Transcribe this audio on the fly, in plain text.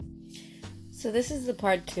So this is the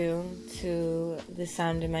part two to the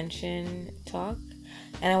sound dimension talk.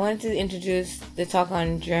 And I wanted to introduce the talk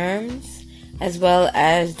on germs as well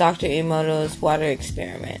as Dr. Emoto's water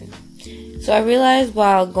experiment. So I realized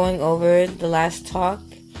while going over the last talk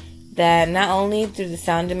that not only through the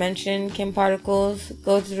sound dimension can particles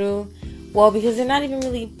go through, well, because they're not even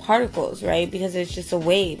really particles, right? Because it's just a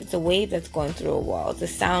wave. It's a wave that's going through a wall. It's a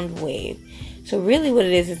sound wave. So really what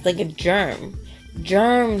it is, it's like a germ.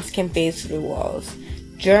 Germs can phase through walls.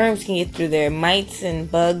 Germs can get through there. Mites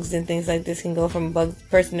and bugs and things like this can go from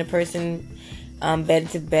person to person, bed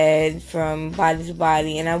to bed, from body to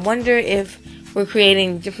body. And I wonder if we're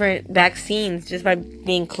creating different vaccines just by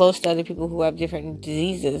being close to other people who have different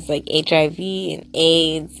diseases like HIV and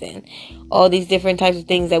AIDS and all these different types of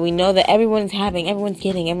things that we know that everyone's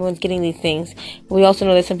getting these things. But we also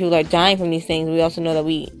know that some people are dying from these things. We also know that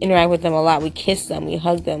we interact with them a lot. We kiss them, we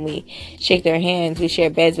hug them, we shake their hands, we share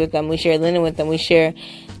beds with them, we share linen with them, we share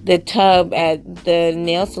the tub at the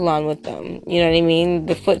nail salon with them. You know what I mean?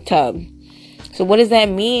 The foot tub. So what does that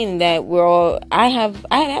mean that we're all, I have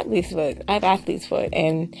athlete's foot,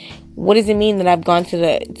 and what does it mean that I've gone to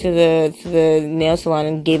the nail salon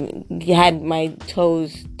and had my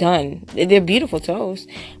toes done? They're beautiful toes,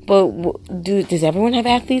 but does everyone have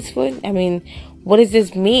athlete's foot? I mean, what does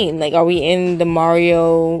this mean? Like, are we in the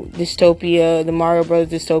Mario Brothers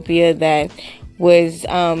dystopia that was,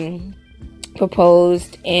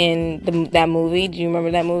 proposed in that movie? Do you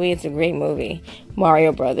remember that movie? It's a great movie,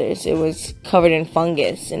 Mario Brothers. It was covered in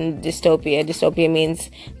fungus and dystopia. Dystopia means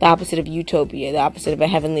the opposite of utopia, the opposite of a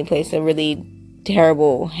heavenly place, a really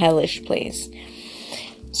terrible, hellish place.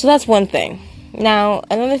 So that's one thing. Now,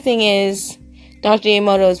 another thing is Dr.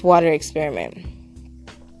 Emoto's water experiment.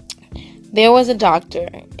 There was a doctor,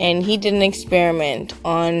 and he did an experiment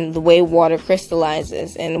on the way water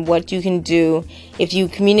crystallizes and what you can do if you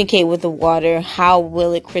communicate with the water. How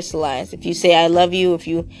will it crystallize? If you say I love you, if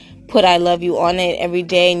you put I love you on it every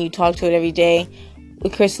day and you talk to it every day,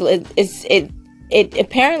 it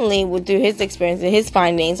apparently, through his experience and his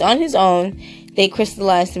findings on his own, they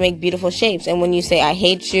crystallize to make beautiful shapes. And when you say I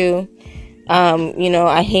hate you,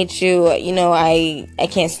 I hate you, I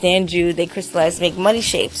can't stand you, they crystallize to make muddy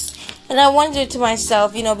shapes. And I wondered to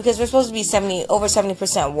myself, because we're supposed to be over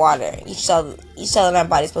 70% water. Each cell in our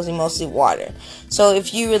body is supposed to be mostly water. So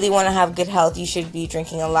if you really want to have good health, you should be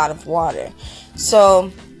drinking a lot of water.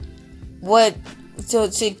 So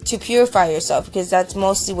to purify yourself, because that's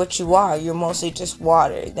mostly what you are. You're mostly just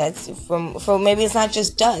water. That's from maybe it's not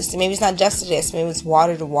just dust. Maybe it's not dust to dust. Maybe it's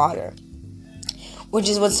water to water. Which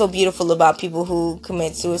is what's so beautiful about people who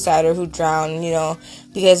commit suicide or who drown,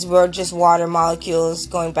 because we're just water molecules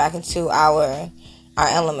going back into our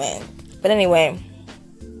element. But anyway,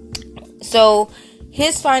 so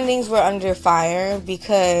his findings were under fire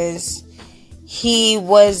because he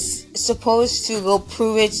was supposed to go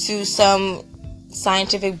prove it to some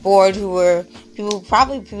scientific board who were people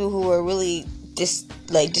who were really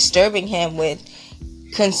disturbing him with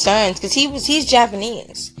concerns, because he's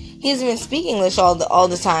Japanese. He doesn't even speak English all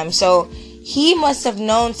the time. So he must have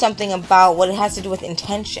known something about what it has to do with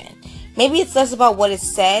intention. Maybe it's less about what is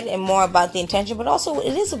said and more about the intention, but also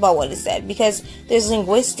it is about what is said, because there's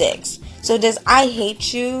linguistics. So does I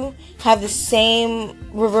hate you have the same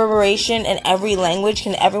reverberation in every language?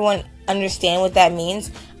 Can everyone understand what that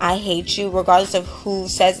means? I hate you, regardless of who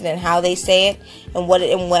says it and how they say it and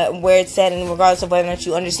where it's said, and regardless of whether or not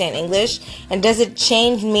you understand English. And does it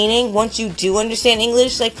change meaning once you do understand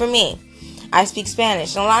English? Like for me, I speak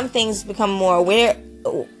Spanish, and a lot of things become more aware.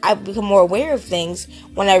 I become more aware of things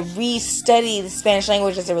when I re-study the Spanish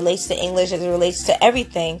language as it relates to English, as it relates to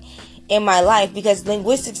everything in my life, because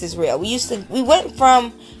linguistics is real. We went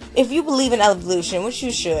from, if you believe in evolution, which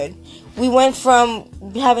you should, we went from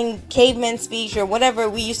having caveman speech or whatever.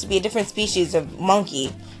 We used to be a different species of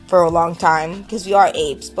monkey for a long time, because we are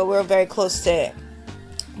apes, but we're very close to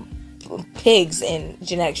pigs in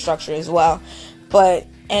genetic structure as well,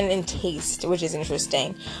 and in taste, which is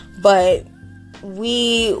interesting. But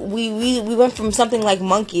we went from something like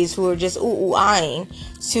monkeys who were just ooh-eyeing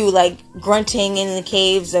to like grunting in the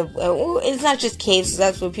caves of it's not just caves,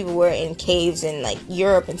 that's what people were in caves in like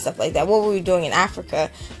Europe and stuff like that. What were we doing in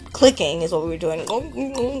Africa? Clicking is what we were doing.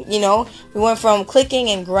 We went from clicking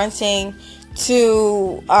and grunting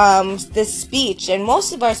to this speech, and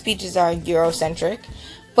most of our speeches are Eurocentric.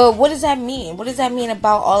 But what does that mean? What does that mean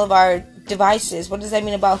about all of our devices? What does that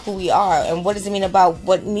mean about who we are? And what does it mean about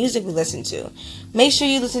what music we listen to? Make sure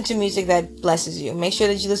you listen to music that blesses you. Make sure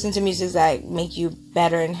that you listen to music that make you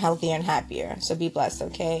better and healthier and happier. So be blessed,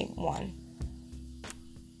 okay? 1.